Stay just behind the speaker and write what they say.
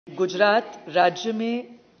गुजरात राज्य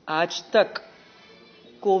में आज तक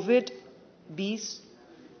कोविड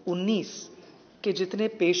 20-19 के जितने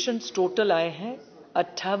पेशेंट्स टोटल आए हैं,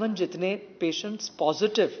 58 जितने पेशेंट्स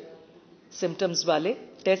पॉजिटिव सिम्टम्स वाले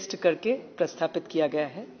टेस्ट करके प्रस्थापित किया गया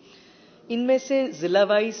है। इनमें से जिला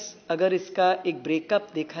वाइज अगर इसका एक ब्रेकअप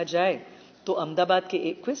देखा जाए तो अहमदाबाद के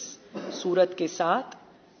 21, सूरत के 7,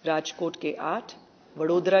 राजकोट के 8,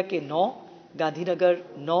 वडोदरा के 9, गांधीनगर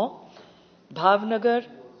 9, भावनगर,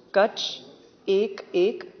 कच्छ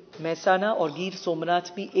 1, महसाना और गिर सोमनाथ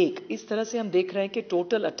भी 1। इस तरह से हम देख रहे हैं कि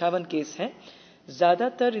टोटल 58 केस हैं।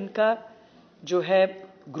 ज्यादातर इनका जो है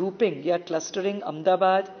ग्रुपिंग या क्लस्टरिंग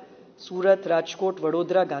अहमदाबाद, सूरत, राजकोट,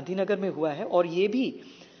 वडोदरा, गांधीनगर में हुआ है। और ये भी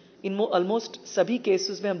इन ऑलमोस्ट सभी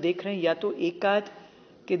केसेस में हम देख रहे हैं या तो एक आध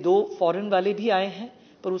के 2 फॉरेन वाले भी आए हैं,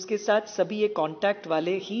 पर उसके साथ सभी ये कांटेक्ट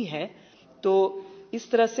वाले ही हैं। तो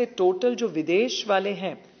इस तरह से टोटल जो विदेश वाले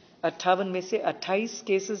हैं 58 में से 28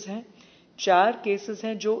 केसेस हैं। 4 केसेस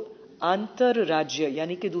हैं जो अंतर राज्य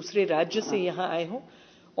यानी कि दूसरे राज्य से यहाँ आए हों,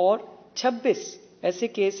 और 26 ऐसे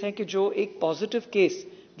केस हैं कि जो एक पॉजिटिव केस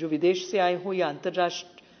जो विदेश से आए हों या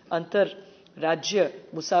अंतर राज्य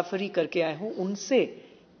मुसाफरी करके आए हों, उनसे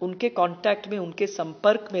उनके कांटेक्ट में, उनके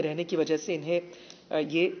संपर्क में रहने की वजह से इन्हें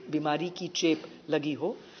ये बीमारी की चेप लगी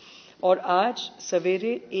हो। और आज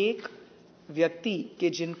सवेरे एक व्यक्ति के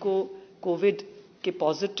जिनको कोविड के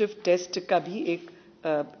पॉजिटिव टेस्ट का भी एक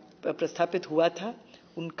प्रस्थापित हुआ था,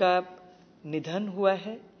 उनका निधन हुआ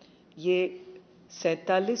है। ये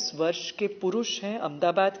 47 वर्ष के पुरुष हैं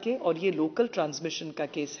अहमदाबाद के, और ये लोकल ट्रांसमिशन का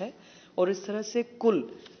केस है। और इस तरह से कुल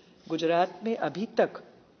गुजरात में अभी तक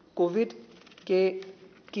कोविड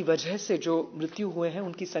की वजह से जो मृत्यु हुए हैं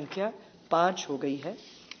उनकी संख्या 5 हो गई है।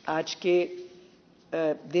 आज के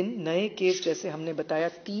दिन नए केस जैसे हमने बताया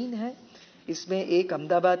 3 हैं। इसमें एक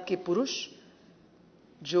अहमदाबाद के पुरुष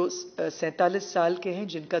जो 47 साल के हैं,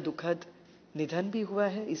 जिनका दुखद निधन भी हुआ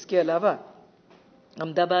है। इसके अलावा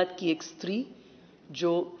अहमदाबाद की एक स्त्री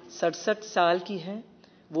जो 67 साल की है,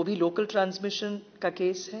 वो भी लोकल ट्रांसमिशन का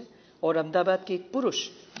केस है। और अहमदाबाद के एक पुरुष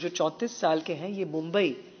जो 34 साल के हैं, ये मुंबई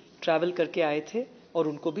ट्रैवल करके आए थे और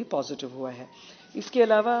उनको भी पॉजिटिव हुआ है। इसके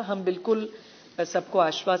अलावा हम बिल्कुल सबको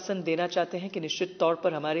आश्वासन देना चाहते हैं कि निश्चित तौर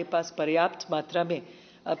पर हमारे पास पर्याप्त मात्रा में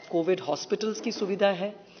अब कोविड हॉस्पिटल्स की सुविधा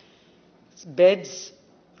है, बेड्स,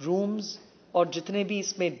 रूम्स, और जितने भी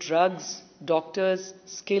इसमें ड्रग्स, डॉक्टर्स,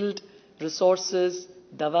 स्किल्ड रिसोर्सेज,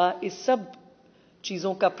 दवा, इस सब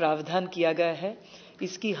चीज़ों का प्रावधान किया गया है।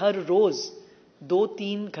 इसकी हर रोज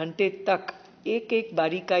 2-3 घंटे तक एक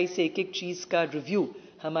बारीकाई से एक चीज़ का रिव्यू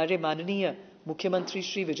हमारे माननीय मुख्यमंत्री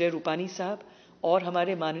श्री विजय रूपानी साहब और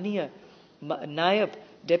हमारे माननीय नायब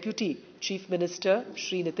deputy chief minister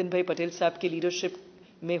Shri Nitin भाई पटेल साहब के लीडरशिप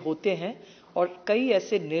में होते हैं। और कई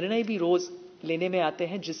ऐसे निर्णय भी रोज लेने में आते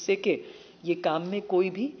हैं जिससे कि ये काम में कोई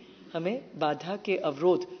भी हमें बाधा के,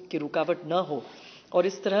 अवरोध के, रुकावट न हो। और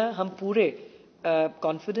इस तरह हम पूरे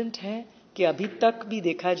कॉन्फिडेंट हैं कि अभी तक भी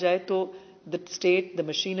देखा जाए तो the state, the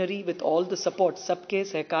machinery with all the support, सबके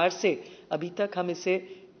सहकार से अभी तक हम इसे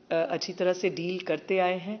अच्छी तरह से डील करते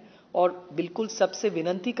आए हैं। और बिल्कुल सबसे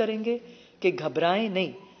विनती करेंगे कि घबराएं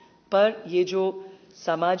नहीं, पर ये जो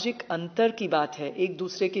सामाजिक अंतर की बात है, एक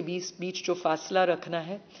दूसरे के बीच जो फासला रखना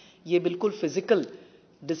है, ये बिल्कुल फिजिकल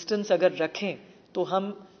डिस्टेंस अगर रखें तो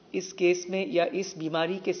हम इस केस में या इस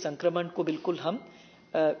बीमारी के संक्रमण को बिल्कुल हम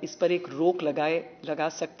इस पर एक रोक लगा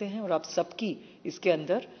सकते हैं। और आप सबकी इसके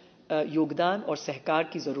अंदर योगदान और सहकार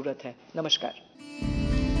की जरूरत है। नमस्कार।